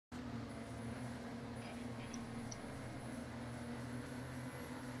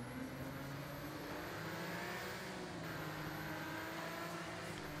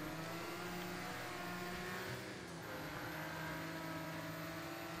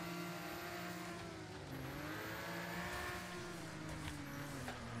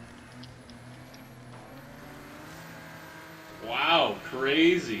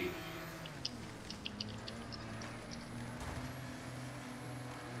crazy.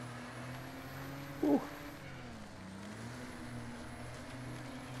 Ooh.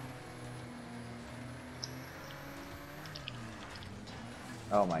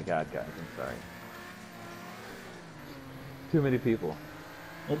 Oh my god, guys, I'm sorry. Too many people.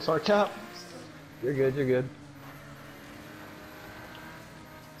 Oops, sorry, Cap. You're good, you're good.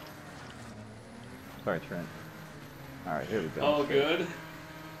 Sorry, Trent. Alright, here we go. All good.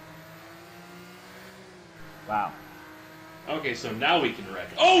 Wow. Okay, so now we can wreck.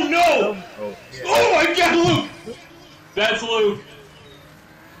 Oh no! Oh, yeah. Oh my god, Luke! That's Luke!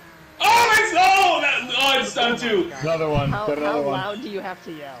 Oh, it's done too! Another one. How Another one. loud do you have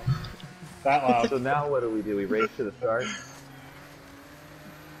to yell? That loud. So now what do? We race to the start?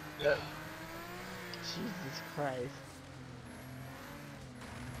 Jesus Christ.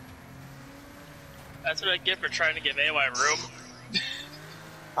 That's what I get for trying to give AY room.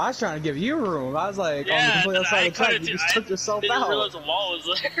 I was trying to give you room. I was like, on the Yeah, complete other side of the track, you just took yourself didn't out. realize the wall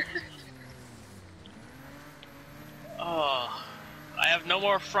was there. Oh, I have no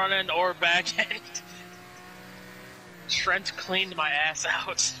more front end or back end. Trent cleaned my ass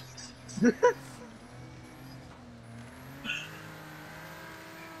out.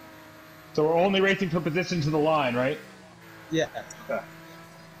 So we're only racing for position to the line, right? Yeah. Okay.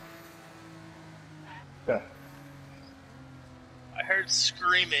 Okay. I heard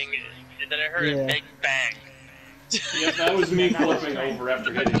screaming, and then I heard a big bang. Yep, that was me flipping over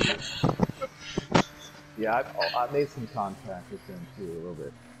after hitting you. Yeah, I made some contact with them too, a little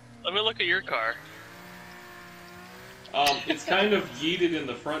bit. Let me look at your car. It's kind of yeeted in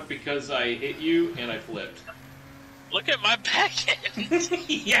the front because I hit you and I flipped. Look at my back end.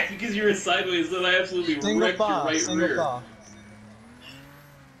 Yeah, because you were sideways, then I absolutely wrecked your right rear. File.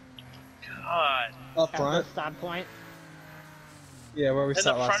 God. Up At the front. stop point. Yeah, where we And the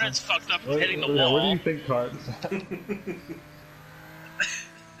sat last front time. end's fucked up What, hitting the yeah, wall. what do you think, Cart?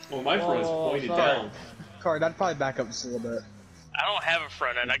 Well, my front's pointed sorry. down. Card, I'd probably back up just a little bit. I don't have a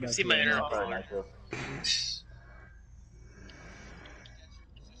front end. I can see my inner color.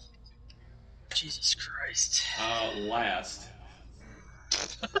 Jesus Christ. Last.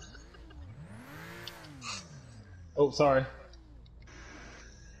 Oh, sorry.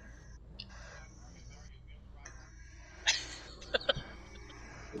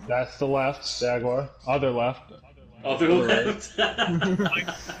 That's the left, Jaguar. Other left. Other left.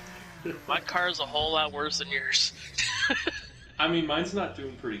 My car's a whole lot worse than yours. I mean, mine's not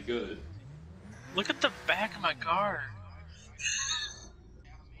doing pretty good. Look at the back of my car.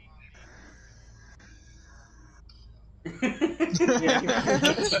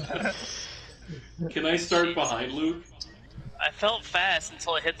 Can I start behind Luke? I felt fast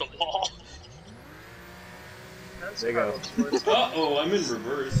until I hit the wall. There you go. Uh-oh, I'm in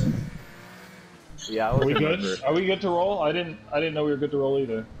reverse. Yeah, I Are was we in good? reverse. Are we good to roll? I didn't know we were good to roll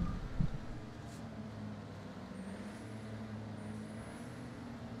either.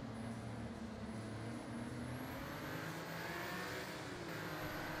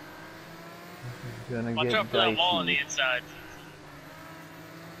 Gonna Watch get out for that wall on dicey. the inside.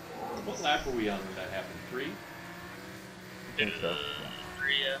 What lap were we on when that happened? 3? I think so.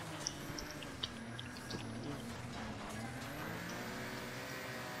 3, yeah.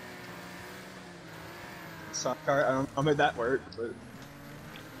 Sorry, Card, I made that work, but...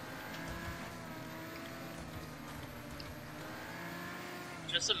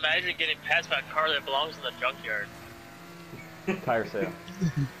 Just imagine getting past by a car that belongs in the junkyard. Tire sale.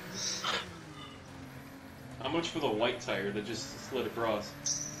 How much for the white tire that just slid across?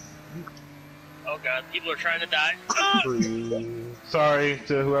 Oh god, people are trying to die. Sorry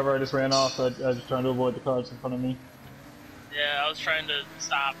to whoever I just ran off. I was trying to avoid the cars in front of me. Yeah, I was trying to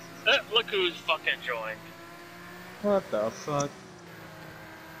stop. Look who's fucking joined. What the fuck?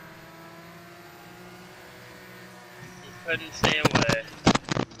 He couldn't stay away.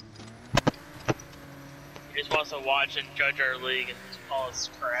 He just wants to watch and judge our league and all this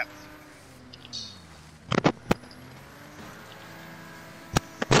crap.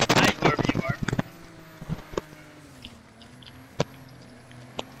 Hi, whoever you are.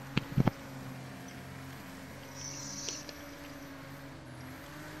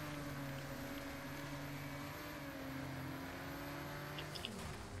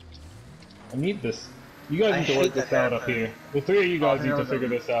 I need this. You guys I need to work hate this that out up happen. here. The three of you guys Oh, need to hell figure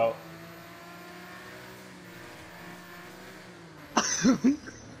no. this out.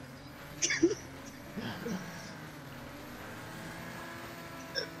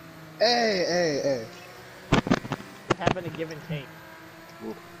 Hey. Having a give and take.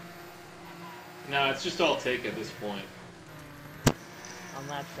 No, it's just all take at this point. On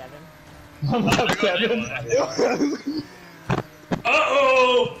lap 7. I'm not 7.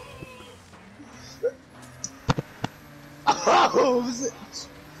 Uh-oh! Oh,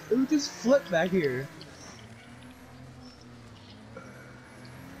 who just flipped back here?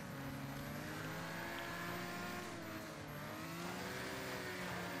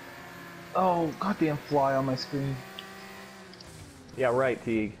 Oh, goddamn fly on my screen. Yeah, right,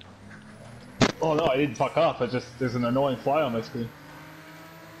 Teague. Oh no, I didn't fuck up. I just there's an annoying fly on my screen.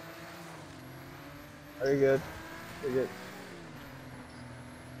 Very good. Very good.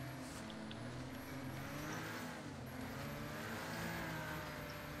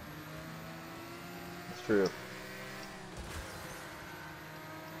 It's true.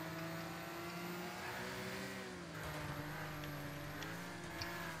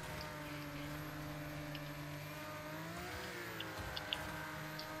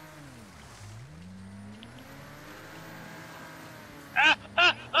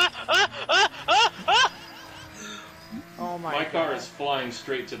 Oh my, My car God. is flying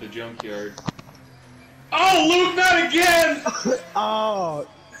straight to the junkyard. Oh, Luke, not again! Oh,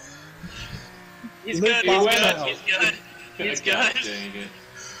 He's Luke good, he's Bobby. good, he's good. He's God good. dang it.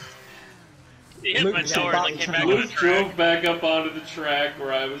 He hit Luke my door and I Bobby. came back on the Luke track. drove back up onto the track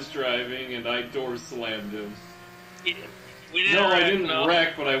where I was driving, and I door slammed him. We didn't No, I wreck, didn't no.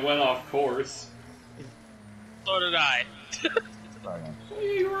 wreck, but I went off course. So did I. Sorry, man. Well,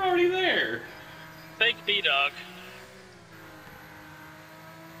 you were already there. Thank B-Dog.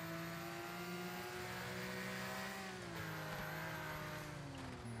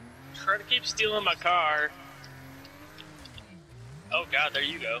 Try to keep stealing my car. Oh god, there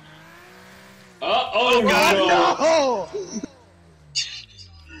you go. Oh, God, no! no!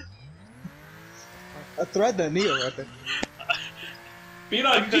 I thread the needle right there.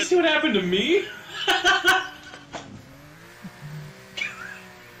 B-Dog, did you see what happened to me?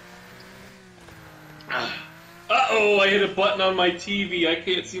 Uh-oh, I hit a button on my TV. I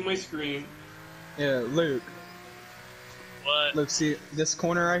can't see my screen. Yeah, Luke. What? Luke, see this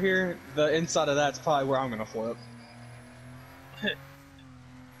corner right here? The inside of that's probably where I'm gonna flip.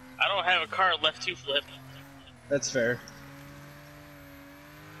 I don't have a car left to flip. That's fair.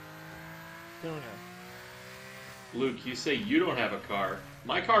 Sooner. Luke, you say you don't have a car.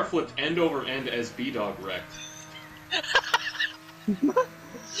 My car flipped end over end as B-Dog wrecked.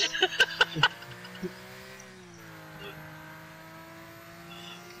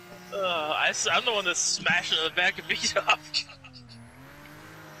 I'm the one that's smashing in the back of B-Dog.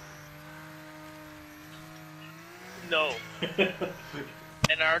 No.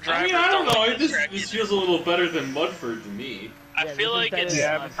 And our driver. I mean, I don't know. This track feels a little better than Mudford to me. I Yeah, feel this is like better it's than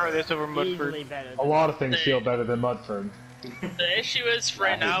Yeah, I Mudford. prefer this over Mudford. Easily better A than lot of things feel better than Mudford. the issue is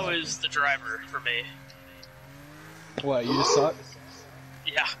right now is the driver for me. What, you just suck?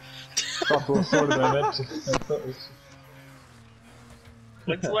 Yeah. That's what sort of image.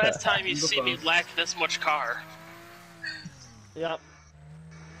 When's the last time you see me lack this much car? Yep.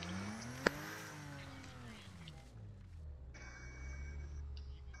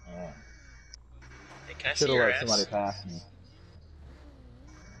 Hey, can I see Should have your let ass? somebody pass me.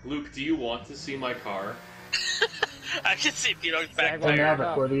 Luke, do you want to see my car? I can see B-Dog's back Jaguar. Hey tire.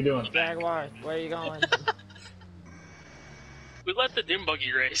 Maverick, what are you doing? Jaguar, where are you going? We let the Doom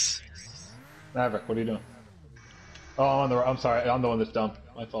Buggy race. Maverick, what are you doing? Oh, I'm sorry, I'm the one that's dumb.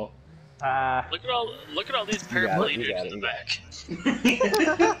 My fault. Ah, Look at all these You got it, you paraplegics got in it, the you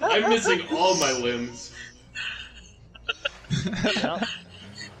got back. I'm missing all my limbs. Yep.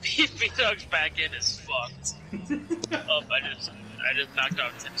 B-Dog's back end is fucked. Oh, I just knocked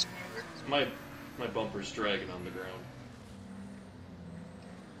out 10 square. My bumper's dragging on the ground.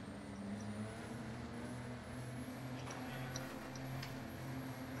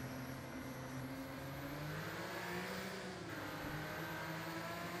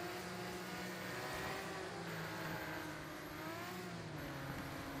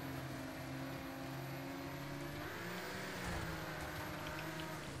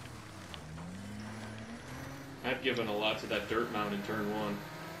 I've given a lot to that dirt mound in turn 1.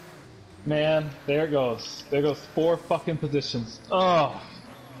 Man, there it goes. There goes 4 fucking positions. Oh.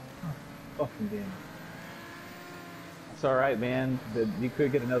 Fucking damn it. it's alright, man. You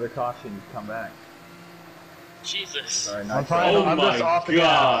could get another caution and come back. Jesus. Sorry, I'm nice trying Oh I'm my just off the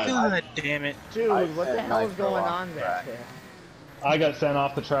God. gas. God damn it. Dude, I what the said hell is nitro going off on the back track. there? I got sent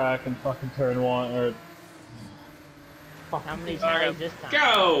off the track in fucking turn 1, or... How many times this time?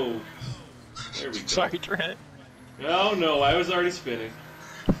 Go! There we go. Sorry, Trent. Oh no, I was already spinning.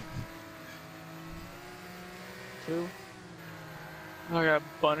 2? I got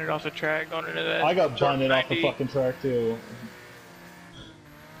bunted off the track going into that. I got turn bunted off the 90. fucking track too.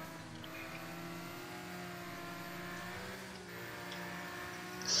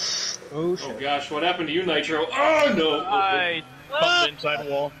 Oh Oh shit. gosh, what happened to you, Nitro? Oh no! I bumped inside a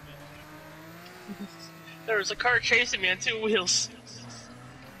wall. There was a car chasing me on 2 wheels.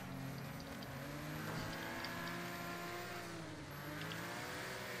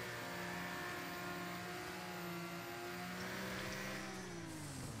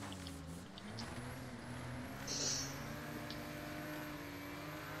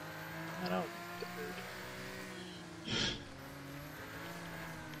 I don't.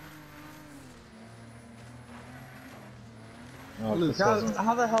 Oh, Luke,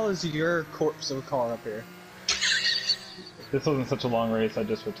 how the hell is your corpse of a car up here? this wasn't such a long race, I'd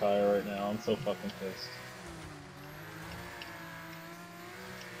just retire right now. I'm so fucking pissed.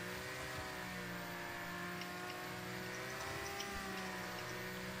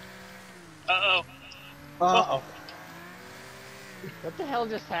 Uh-oh. Uh-oh. What the hell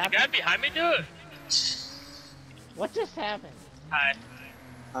just The happened? guy behind me do it? What just happened? Hi.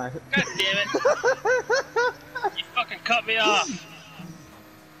 Alright. God damn it. You fucking cut me off.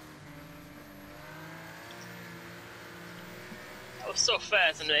 I was so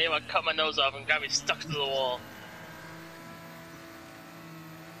fast and then anyone cut my nose off and got me stuck to the wall.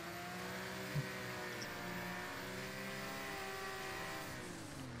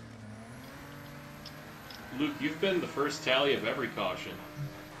 Luke, you've been the first tally of every caution.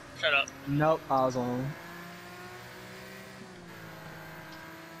 Shut up. Nope, I was on.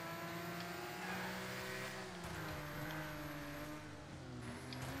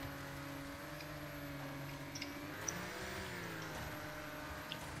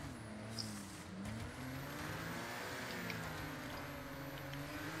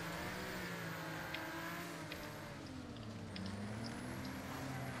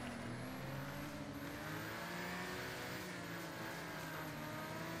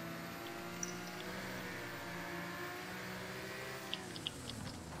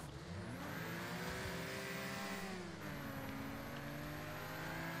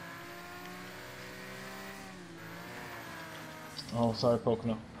 Oh, sorry,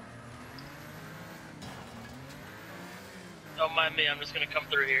 Pocono. Don't mind me, I'm just gonna come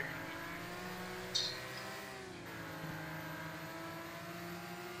through here.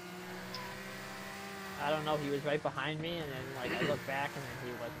 I don't know, he was right behind me, and then like I looked back, and then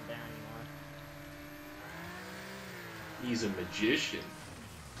he wasn't there anymore. He's a magician.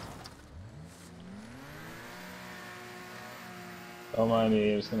 Don't mind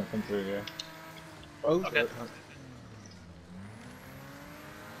me, I'm just gonna come through here. Oh, Okay.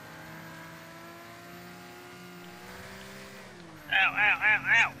 Ow, ow, ow,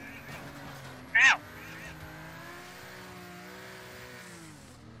 ow! Ow!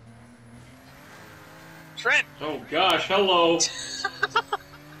 Trent! Oh gosh, hello!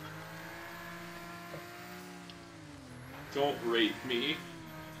 Don't rape me.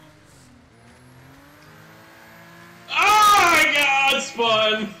 Oh my god,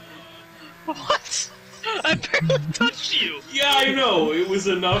 Spun! What? I barely touched you! Yeah, I know, it was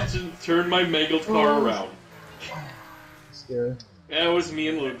enough to turn my mangled car around. Scary. That was me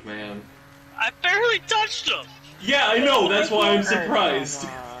and Luke, man. I barely touched him! Yeah, I know, that's why I'm surprised. Come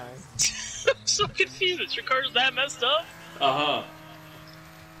on. I'm so confused. Your car's that messed up? Uh-huh.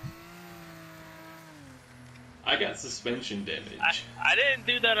 I got suspension damage. I didn't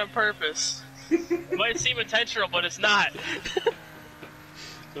do that on purpose. It might seem intentional, but it's not.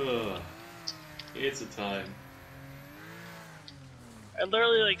 Ugh. It's a time. I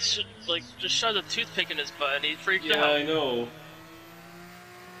literally just shoved a toothpick in his butt and he freaked Yeah, out. I know.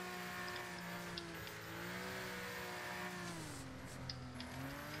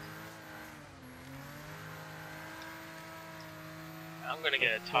 I'm gonna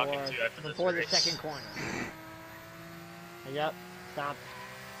get a talking to after this Before the race. second corner. Yep, stop.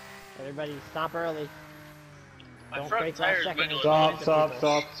 Everybody, stop early. My Don't front break tire's last second. wiggling. Stop, stop,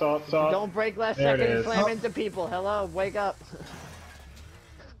 stop, stop, stop. Don't break last There it second and is. slam into people. Hello, wake up.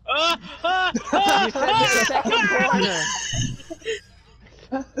 Ah, ah, You said the second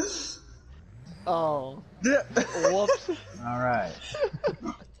corner. Oh. Whoops. Alright.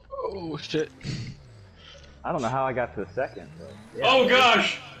 Oh shit. I don't know how I got to the second, but yeah. Oh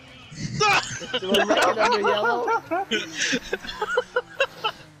gosh! We're making under yellow.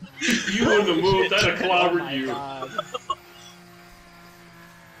 You wouldn't have moved, I'd have Oh clobbered my you. God.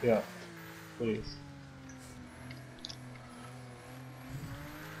 Yeah, please.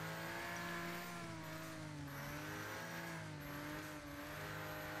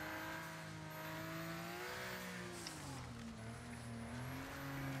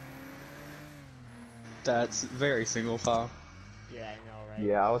 That's very single file. Yeah, I know, right?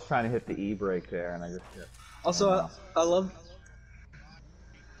 Yeah, I was trying to hit the E brake there, and I just hit. Also, I love.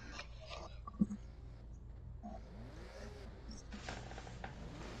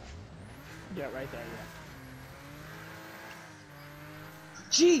 Yeah, right there, yeah.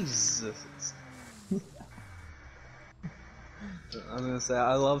 Jesus. I'm gonna say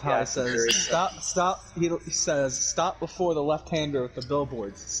I love how Yeah, he says very stop. He says stop before the left-hander with the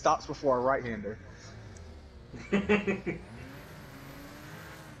billboards. Stops before a right-hander.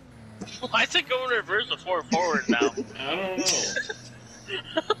 Why is it going reverse before forward now? I don't know.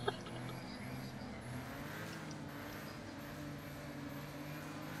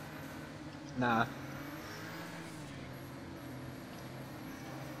 Nah.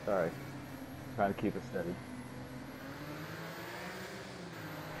 Sorry. Trying to keep it steady.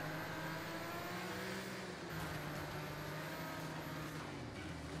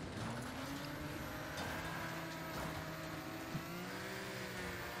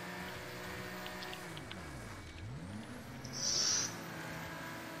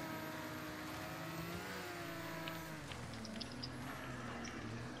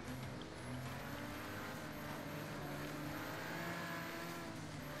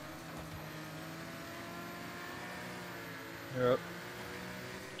 Yep.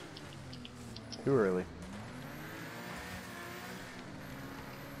 Too early.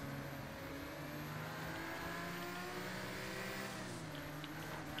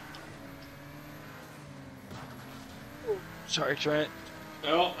 Sorry, Trent.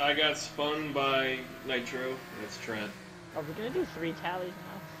 Well, I got spun by Nitro. That's Trent. Are we gonna do 3 tallies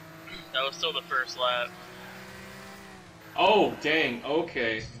now? That was still the first lap. Oh, dang.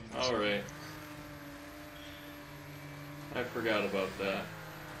 Okay. Alright. I forgot about that.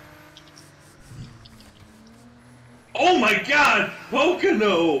 Oh my god!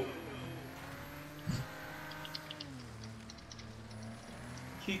 Pocono!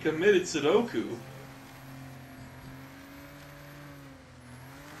 He committed Sudoku.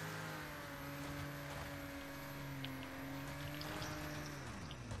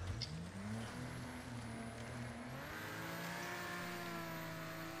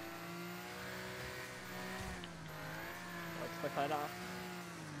 What's the cutoff?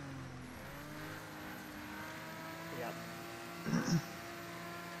 Yep.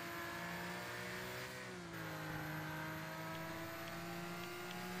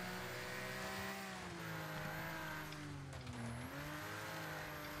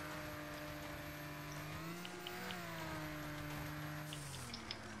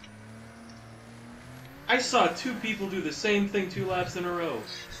 I saw 2 people do the same thing 2 laps in a row.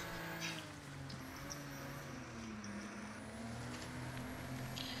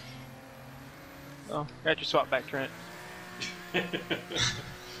 Oh, got your swap back, Trent.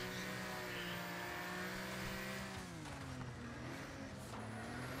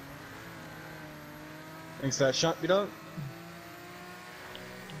 Thanks for that shot, B-Dog.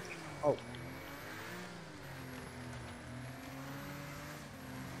 Oh.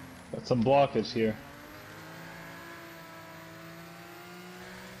 Got some blockage here.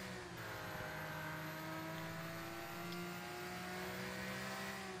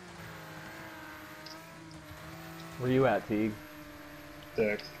 Where you at, Teague?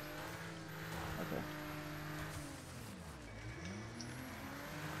 6. Okay.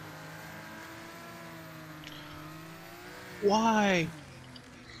 Why?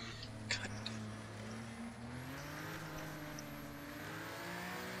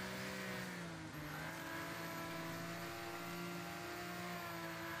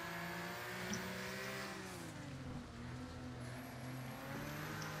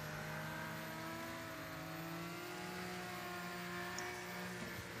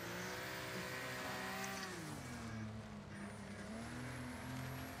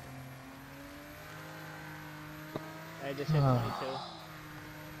 I just hit 22.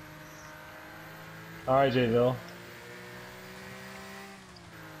 Alright, J-Ville.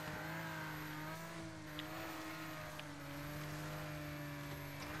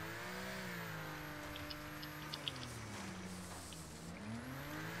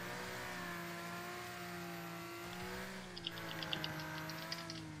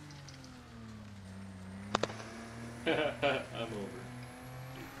 I'm over.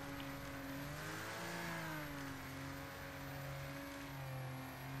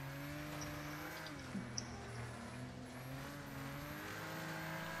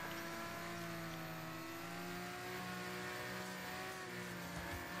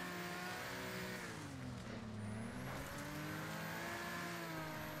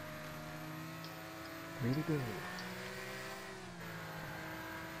 Way to go.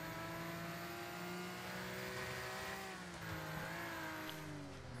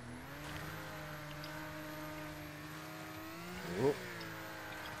 Whoop.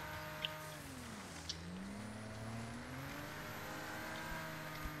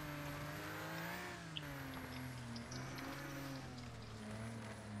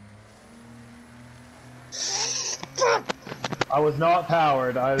 I was not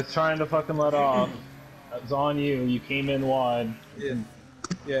powered. I was trying to fucking let off. That was on you. You came in wide. You can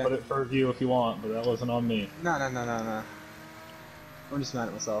Yeah. put it for review if you want, but that wasn't on me. No. I'm just mad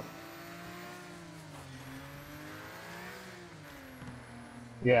at myself.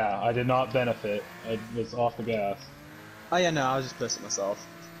 Yeah, I did not benefit. I was off the gas. Oh yeah, no, I was just pissed at myself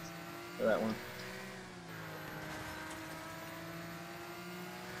for that one.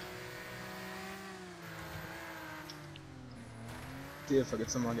 See if I could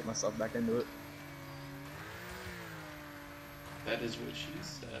somehow get myself back into it. That is what she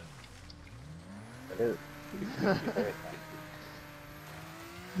said. It is.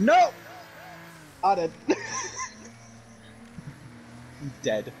 No! I did. I'm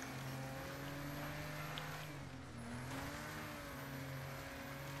dead.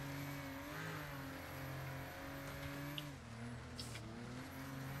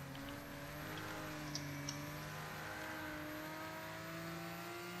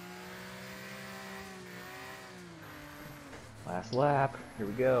 Last lap. Here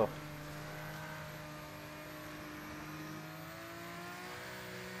we go.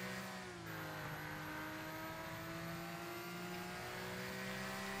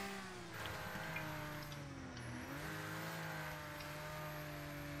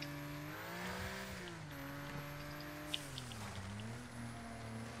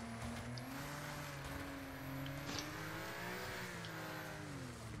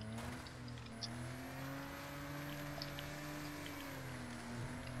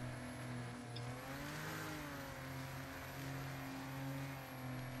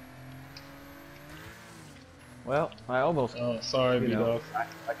 Well, I almost. Oh, sorry, you know, B-Dog.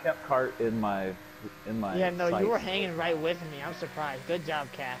 I kept cart in my Yeah, no, you were sights. hanging right with me. I'm surprised. Good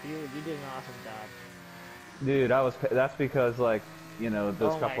job, Cap. You did an awesome job. Dude, I was. That's because like those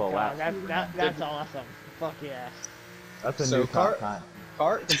Oh couple of my laps. god, that's awesome. Fuck yeah. That's a So new top cart- time.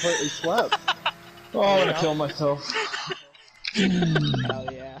 Cart completely swept. Oh, I'm gonna kill myself. Hell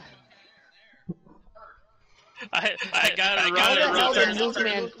yeah. I gotta How run the and hell run.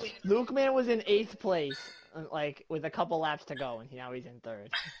 did Luke Man was in 8th place, like with a couple laps to go, and now he's in 3rd.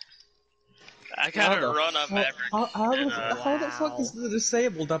 I gotta run on Maverick. How the fuck is the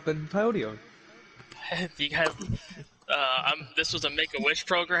disabled up in podium? You guys, this was a Make-A-Wish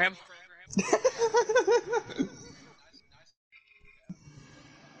program.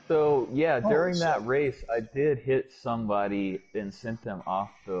 So yeah, during that race, I did hit somebody and sent them off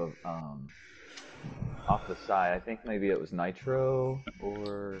the side. I think maybe it was Nitro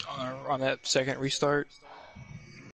or On that second restart.